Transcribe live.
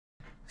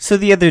So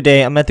the other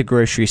day, I'm at the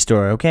grocery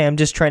store, okay? I'm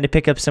just trying to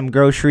pick up some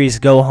groceries,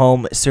 go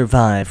home,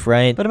 survive,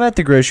 right? But I'm at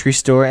the grocery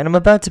store, and I'm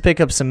about to pick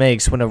up some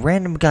eggs when a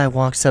random guy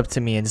walks up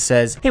to me and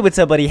says, "Hey, what's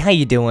up, buddy? How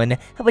you doing?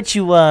 How about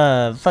you,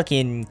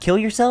 fucking kill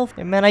yourself?"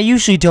 And man, I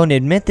usually don't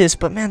admit this,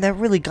 but man, that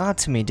really got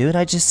to me, dude.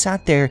 I just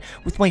sat there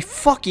with my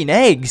fucking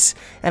eggs,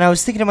 and I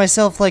was thinking to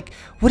myself, like,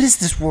 what does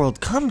this world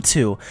come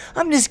to?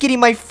 I'm just getting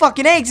my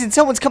fucking eggs, and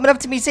someone's coming up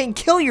to me saying,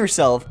 "Kill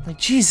yourself." Like,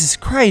 Jesus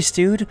Christ,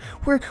 dude.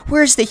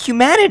 Where's the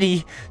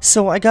humanity?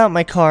 So I got in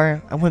my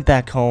car, I went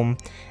back home,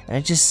 and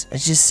I just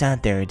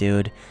sat there,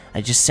 dude.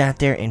 I just sat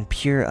there in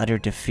pure utter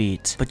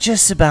defeat. But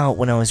just about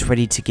when I was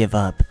ready to give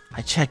up,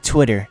 I checked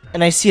Twitter,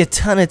 and I see a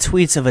ton of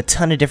tweets of a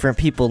ton of different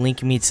people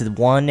linking me to the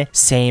one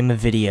same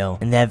video.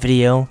 And that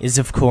video is,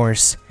 of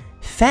course,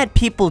 Fat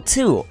People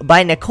Too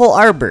by Nicole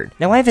Arbor.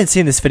 Now, I haven't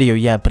seen this video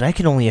yet, but I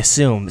can only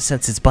assume,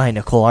 since it's by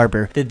Nicole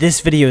Arbor, that this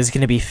video is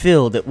going to be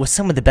filled with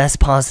some of the best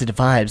positive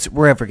vibes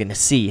we're ever going to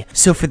see.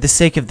 So for the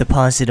sake of the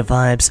positive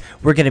vibes,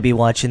 we're going to be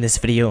watching this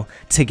video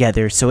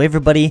together. So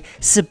everybody,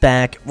 sit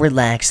back,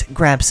 relax,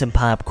 grab some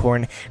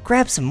popcorn,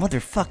 grab some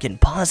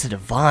motherfucking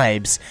positive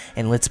vibes,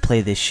 and let's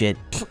play this shit.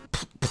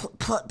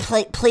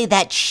 Play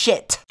that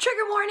shit.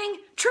 Trigger warning!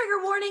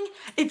 Trigger warning!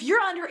 If you're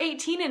under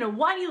 18 and a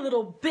whiny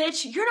little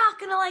bitch, you're not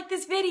gonna like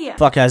this video.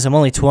 Fuck guys, I'm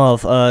only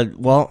 12.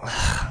 Well,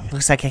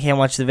 looks like I can't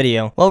watch the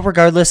video. Well,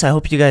 regardless, I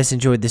hope you guys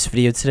enjoyed this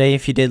video today.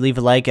 If you did, leave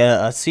a like.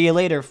 See you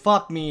later.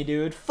 Fuck me,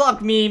 dude.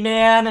 Fuck me,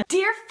 man.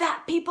 Dear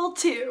Fat People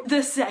Too,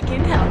 the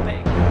second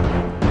helping.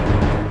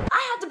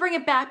 I had to bring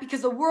it back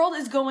because the world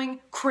is going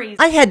crazy.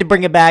 I had to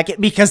bring it back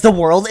because the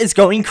world is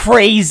going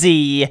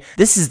crazy.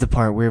 This is the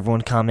part where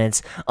everyone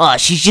comments, "Oh,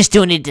 she's just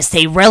doing it to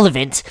stay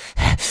relevant."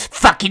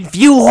 Fucking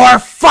view whore,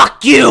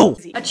 fuck you!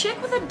 A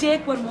chick with a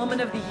dick won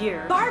Woman of the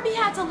Year. Barbie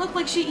had to look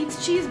like she eats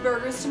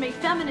cheeseburgers to make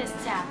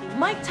feminists happy.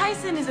 Mike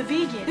Tyson is a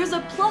vegan. There's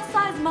a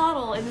plus-size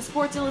model in the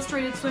Sports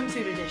Illustrated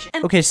swimsuit edition.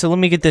 Okay, so let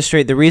me get this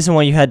straight. The reason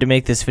why you had to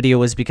make this video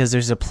was because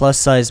there's a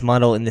plus-size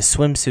model in the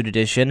swimsuit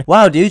edition.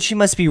 Wow, dude, she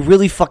must be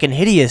really fucking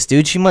hideous,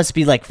 dude. She must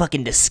be, like,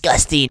 fucking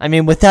disgusting. I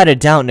mean, without a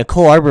doubt,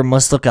 Nicole Arbor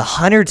must look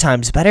 100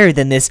 times better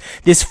than this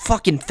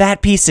fucking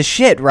fat piece of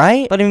shit,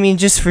 right? But I mean,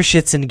 just for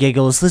shits and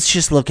giggles, let's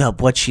just look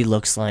up what she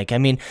looks like. I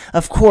mean,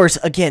 of course,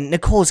 again,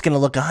 Nicole's gonna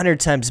look 100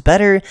 times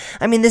better.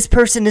 I mean, this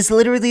person is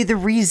literally the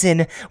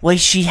reason why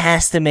she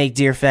has to make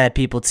Dear Fat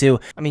People Too.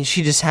 I mean,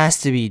 she just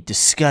has to be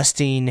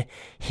disgusting,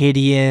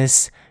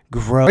 hideous,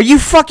 gross. Are you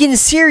fucking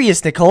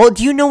serious, Nicole?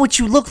 Do you know what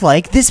you look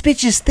like? This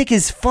bitch is thick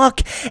as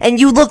fuck,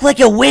 and you look like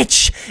a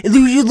witch.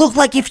 You look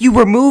like if you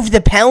remove the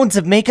pounds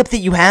of makeup that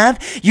you have,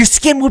 your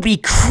skin would be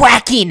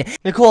cracking.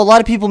 Nicole, a lot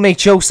of people make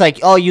jokes like,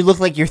 "Oh, you look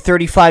like you're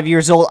 35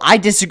 years old." I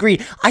disagree.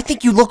 I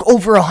think you look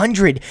over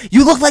 100.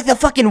 You look like the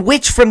fucking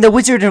witch from The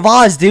Wizard of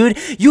Oz, dude.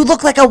 You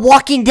look like a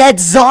Walking Dead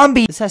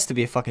zombie. This has to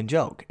be a fucking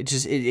joke.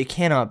 It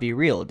cannot be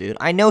real, dude.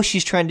 I know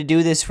she's trying to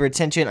do this for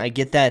attention. I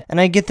get that.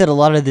 And I get that a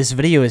lot of this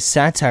video is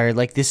satire,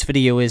 like this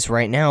video is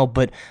right now,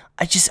 but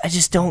I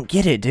just don't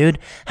get it, dude.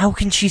 How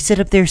can she sit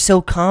up there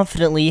so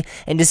confidently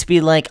and just be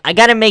like, "I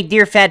gotta make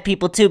Dear Fat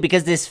People Too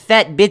because this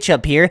fat bitch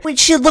up here," when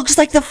she looks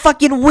like the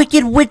fucking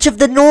Wicked Witch of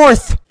the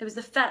North? It was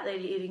the fat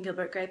lady eating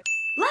Gilbert Grape.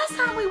 Last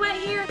time we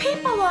went here,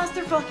 people lost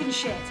their fucking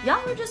shit.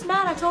 Y'all were just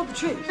mad I told the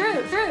truth.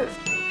 Truth.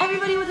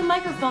 Everybody with a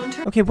microphone.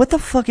 Okay, what the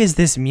fuck is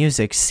this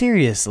music?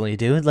 Seriously,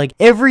 dude. Like,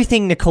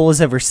 everything Nicole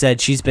has ever said,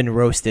 she's been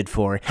roasted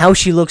for. How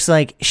she looks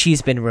like,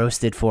 she's been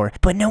roasted for.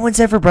 But no one's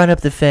ever brought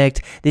up the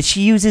fact that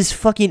she uses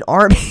fucking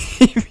army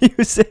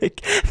music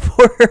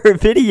for her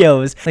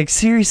videos. Like,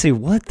 seriously,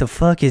 what the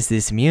fuck is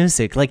this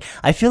music? Like,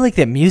 I feel like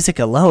that music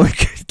alone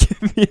could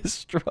give me a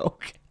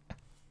stroke.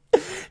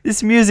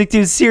 This music,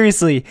 dude,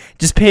 seriously,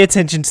 just pay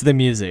attention to the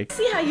music.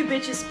 See how you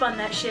bitches spun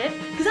that shit?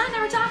 Because I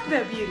never talked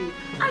about beauty.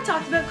 I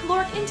talked about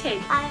caloric intake.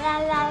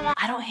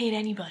 I don't hate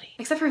anybody.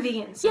 Except for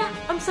vegans. Yeah,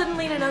 I'm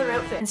suddenly in another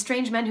outfit. And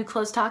strange men who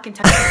close talk and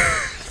touch.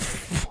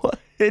 What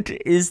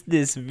is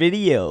this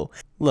video?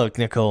 Look,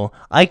 Nicole,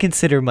 I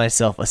consider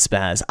myself a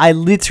spaz. I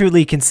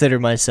literally consider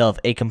myself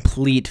a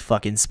complete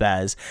fucking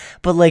spaz.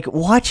 But, like,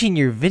 watching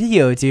your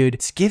video, dude,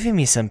 it's giving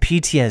me some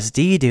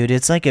PTSD, dude.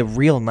 It's like a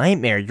real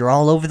nightmare. You're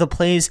all over the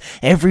place.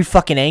 Every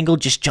fucking angle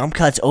just jump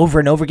cuts over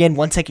and over again.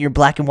 1 second you're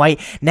black and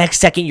white. Next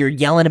second you're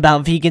yelling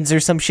about vegans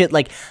or some shit.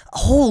 Like,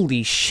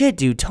 holy shit,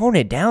 dude. Tone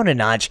it down a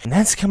notch. And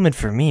that's coming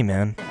for me,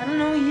 man. I don't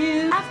know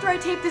you. After I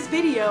taped this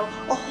video,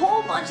 a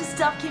whole bunch of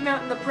stuff came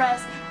out in the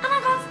press. And I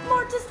got some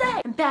more to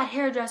say. And bad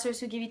hairdressers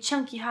who give you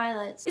chunky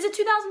highlights. Is it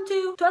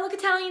 2002? Do I look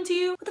Italian to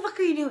you? What the fuck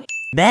are you doing?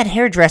 Bad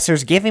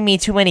hairdressers giving me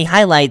too many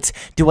highlights.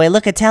 Do I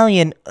look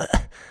Italian?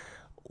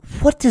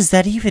 What does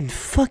that even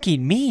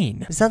fucking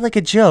mean? Is that like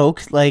a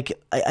joke? Like,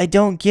 I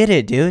don't get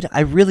it, dude.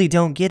 I really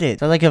don't get it. Is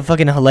that like a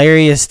fucking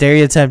hilarious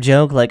stereotype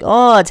joke? Like,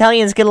 "Oh,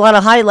 Italians get a lot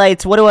of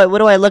highlights. What do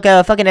I look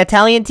fucking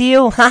Italian to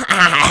you?"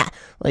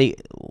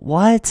 Like,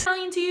 what?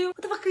 Italian to you?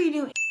 What the fuck are you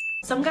doing?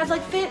 Some guys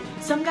like fit,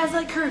 some guys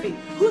like curvy.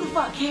 Who the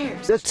fuck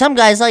cares? Some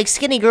guys like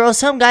skinny girls,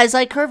 some guys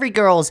like curvy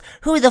girls.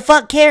 Who the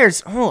fuck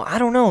cares? Oh, I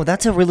don't know.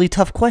 That's a really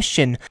tough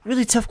question.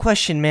 Really tough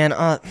question, man.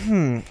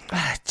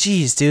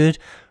 Jeez, dude.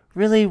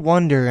 really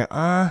wonder,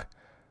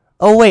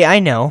 oh wait, I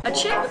know. A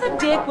chick with a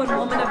dick won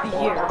Woman of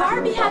the Year.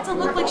 Barbie had to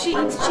look like she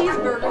eats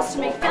cheeseburgers to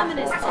make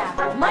feminists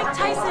happy. Mike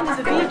Tyson is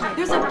a vegan.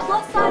 There's a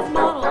plus-size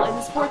model in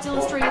the Sports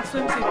Illustrated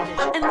swimsuit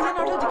edition. And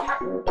Leonardo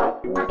DiCaprio.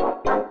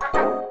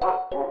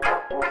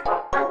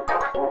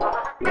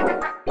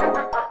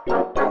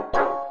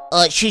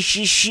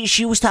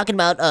 She was talking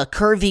about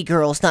curvy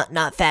girls,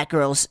 not fat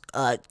girls.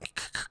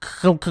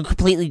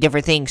 Completely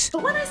different things.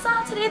 But when I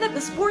saw today that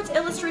the Sports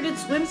Illustrated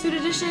swimsuit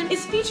edition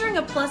is featuring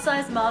a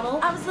plus-size model,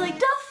 I was like,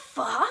 the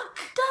fuck?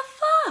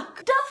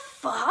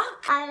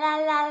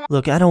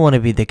 Look, I don't want to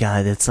be the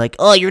guy that's like,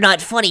 oh, you're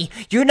not funny,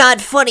 you're not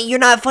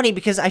funny,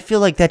 because I feel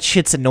like that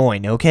shit's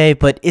annoying, okay?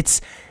 But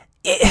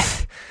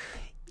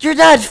you're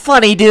not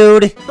funny,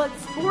 dude. But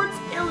Sports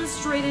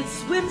Illustrated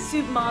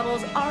swimsuit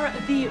models are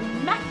the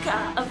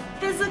mecca of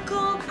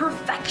physical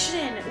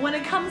perfection when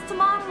it comes to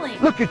modeling.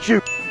 Look at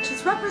you.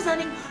 She's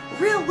representing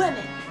real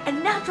women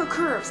and natural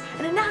curves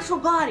and a natural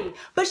body,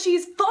 but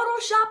she's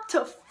photoshopped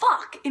to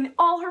fuck in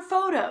all her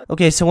photos.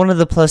 Okay, so one of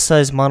the plus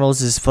size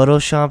models is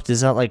photoshopped.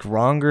 Is that like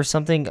wrong or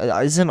something?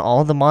 Isn't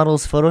all the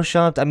models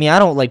photoshopped? I mean, I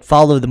don't like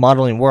follow the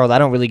modeling world. I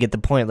don't really get the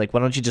point. Like,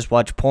 why don't you just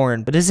watch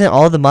porn? But isn't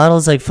all the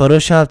models like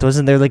photoshopped?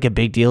 Wasn't there like a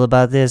big deal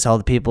about this? All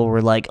the people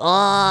were like,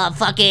 oh,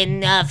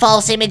 fucking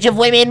false image of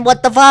women,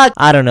 what the fuck?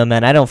 I don't know,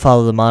 man. I don't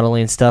follow the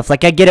modeling stuff.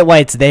 Like, I get it why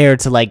it's there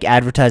to like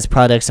advertise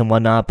products and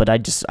whatnot, but I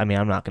mean,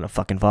 I'm not gonna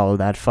fucking follow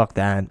that. Fuck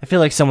that. I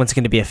feel like someone's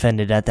gonna be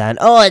offended at that.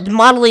 Oh,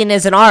 modeling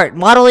is an art.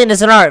 Modeling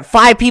is an art.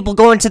 5 people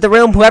go into the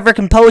room. Whoever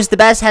can pose the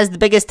best, has the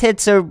biggest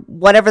tits, or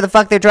whatever the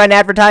fuck they're trying to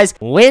advertise,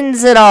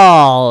 wins it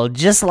all.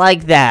 Just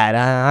like that.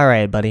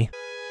 Alright, buddy.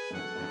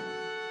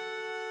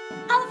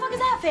 How the fuck is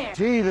that fair?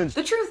 Heathens.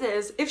 The truth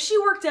is, if she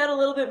worked out a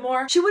little bit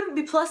more, she wouldn't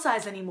be plus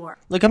size anymore.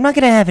 Look, I'm not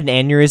gonna have an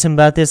aneurysm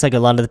about this like a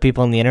lot of the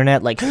people on the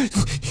internet. Like,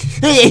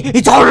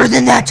 it's harder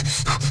than that.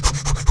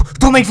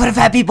 Don't make fun of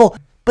fat people.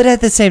 But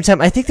at the same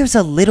time, I think there's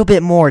a little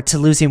bit more to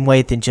losing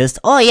weight than just,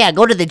 oh yeah,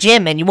 go to the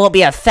gym and you won't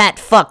be a fat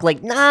fuck.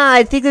 Like, nah,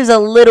 I think there's a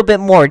little bit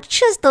more.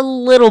 Just a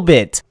little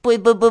bit.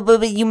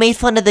 But you made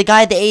fun of the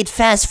guy that ate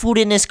fast food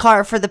in his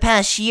car for the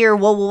past year.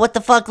 Well, what the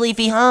fuck,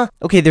 Leafy, huh?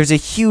 Okay, there's a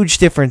huge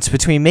difference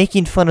between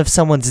making fun of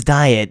someone's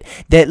diet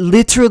that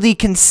literally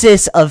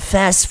consists of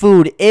fast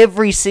food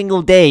every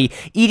single day,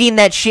 eating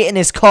that shit in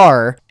his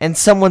car, and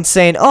someone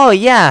saying, oh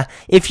yeah,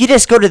 if you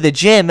just go to the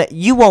gym,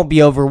 you won't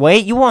be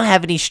overweight, you won't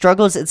have any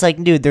struggles. It's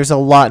like, dude, there's a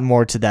lot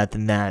more to that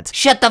than that.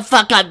 Shut the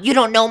fuck up, you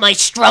don't know my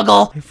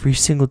struggle. Every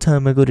single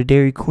time I go to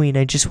Dairy Queen,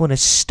 I just want to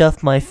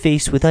stuff my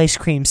face with ice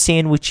cream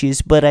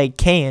sandwiches, but I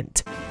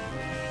can't.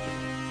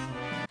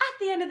 At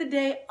the end of the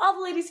day, all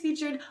the ladies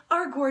featured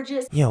are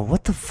gorgeous. Yo,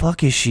 what the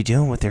fuck is she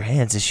doing with her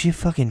hands? Is she a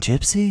fucking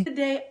gypsy?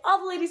 Today, all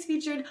the ladies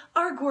featured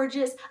are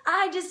gorgeous.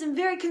 I just am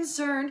very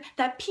concerned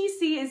that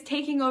PC is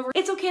taking over.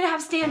 It's okay to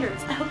have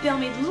standards. I hope they all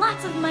made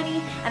lots of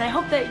money, and I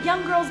hope that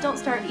young girls don't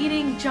start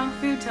eating junk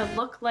food to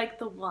look like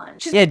the one.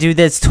 Yeah, dude,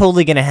 that's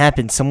totally gonna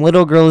happen. Some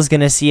little girl is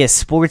gonna see a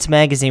sports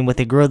magazine with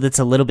a girl that's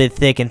a little bit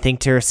thick and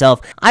think to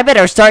herself, I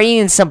better start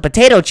eating some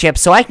potato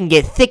chips so I can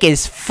get thick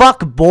as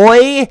fuck,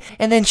 boy.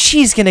 And then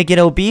she's gonna get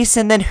obese,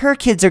 and then her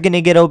kids are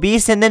gonna get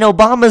obese, and then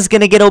Obama's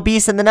gonna get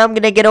obese, and then I'm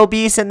gonna get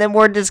obese, and then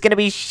we're just gonna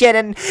be shit,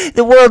 and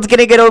the world's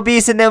gonna get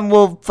obese, and then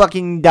we'll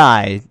fucking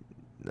die.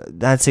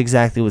 That's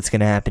exactly what's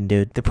gonna happen,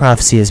 dude. The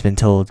prophecy has been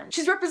told.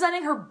 She's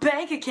representing her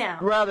bank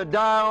account. Rather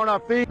die on our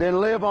feet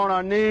than live on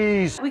our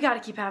knees. We gotta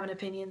keep having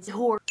opinions.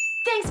 Whore.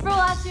 Thanks for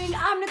watching.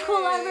 I'm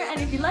Nicole Iver,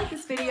 and if you like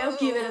this video,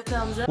 give it a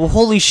thumbs up. Well,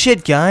 holy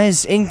shit,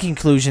 guys. In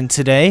conclusion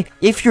today,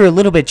 if you're a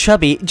little bit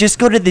chubby, just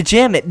go to the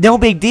gym. No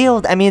big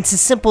deal. I mean, it's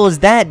as simple as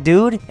that,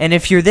 dude. And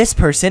if you're this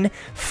person,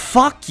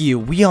 fuck you.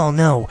 We all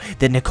know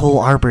that Nicole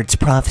Arbert's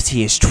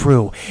prophecy is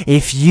true.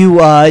 If you,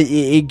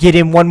 get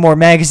in one more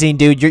magazine,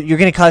 dude, you're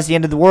gonna cause the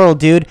end of the world,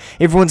 dude.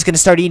 Everyone's gonna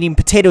start eating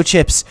potato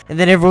chips, and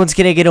then everyone's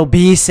gonna get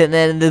obese, and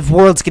then the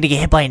world's gonna get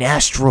hit by an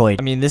asteroid.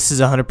 I mean, this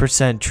is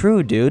 100%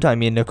 true, dude. I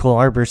mean, Nicole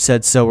Arbert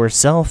said so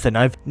herself, and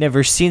I've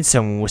never seen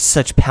someone with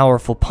such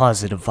powerful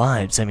positive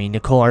vibes. I mean,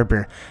 Nicole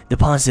Arbor, the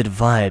positive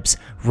vibes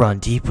run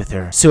deep with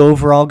her. So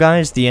overall,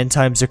 guys, the end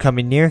times are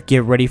coming near.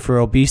 Get ready for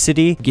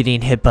obesity,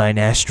 getting hit by an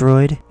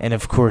asteroid, and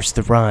of course,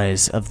 the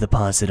rise of the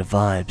positive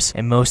vibes.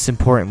 And most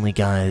importantly,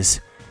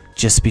 guys,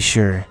 just be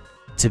sure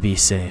to be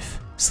safe.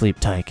 Sleep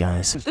tight,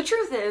 guys. The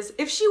truth is,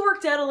 if she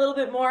worked out a little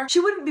bit more,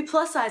 she wouldn't be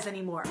plus size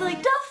anymore. It's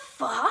like, the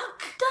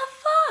fuck? The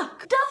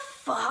fuck? The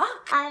fuck?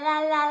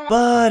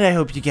 But I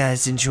hope you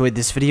guys enjoyed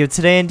this video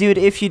today, and dude,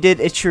 if you did,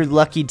 it's your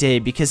lucky day,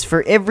 because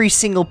for every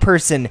single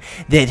person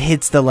that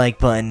hits the like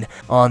button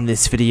on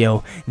this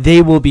video,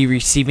 they will be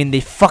receiving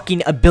the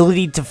fucking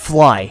ability to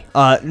fly.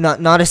 Not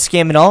a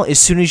scam at all. As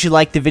soon as you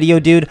like the video,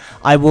 dude,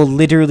 I will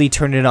literally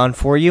turn it on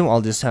for you.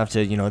 I'll just have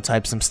to, you know,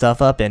 type some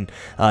stuff up, and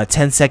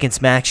 10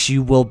 seconds max,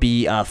 you will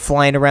be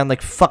flying around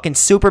like fucking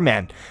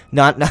Superman.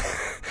 Not a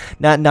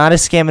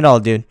scam at all,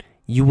 dude.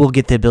 You will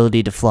get the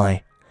ability to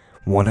fly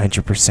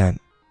 100%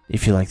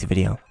 if you like the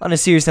video. On a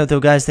serious note though,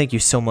 guys, thank you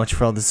so much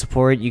for all the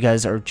support. You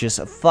guys are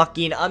just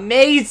fucking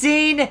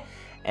amazing,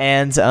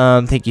 And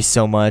thank you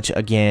so much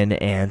again,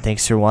 and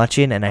thanks for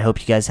watching, and I hope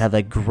you guys have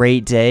a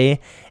great day,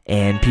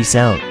 and peace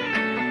out.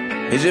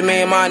 It's just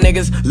me and my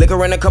niggas,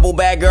 liquor and a couple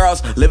bad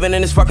girls, living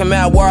in this fucking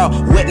mad world,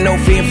 with no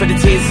fear for the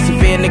tears,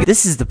 severe niggas.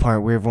 This is the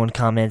part where everyone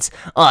comments,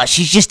 Oh,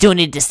 she's just doing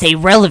it to stay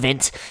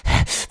relevant.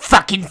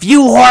 Fucking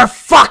view whore,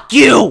 fuck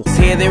you!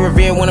 Here they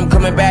revere when I'm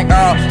coming back,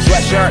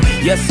 sweatshirt,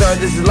 yes sir,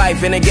 this is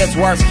life and it gets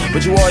worse,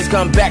 but you always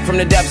come back from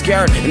the depths,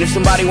 Garrett, and if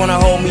somebody wanna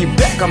hold me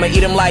back, I'ma eat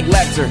them like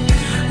Lecter.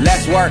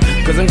 Let's work,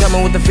 cause I'm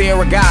coming with the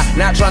fear of God,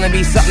 not trying to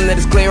be something that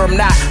is clear I'm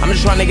not. I'm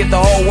just trying to get the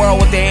whole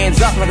world with their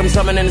hands up like I'm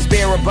summoning the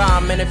spirit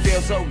bomb, and it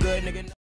feels so good, nigga.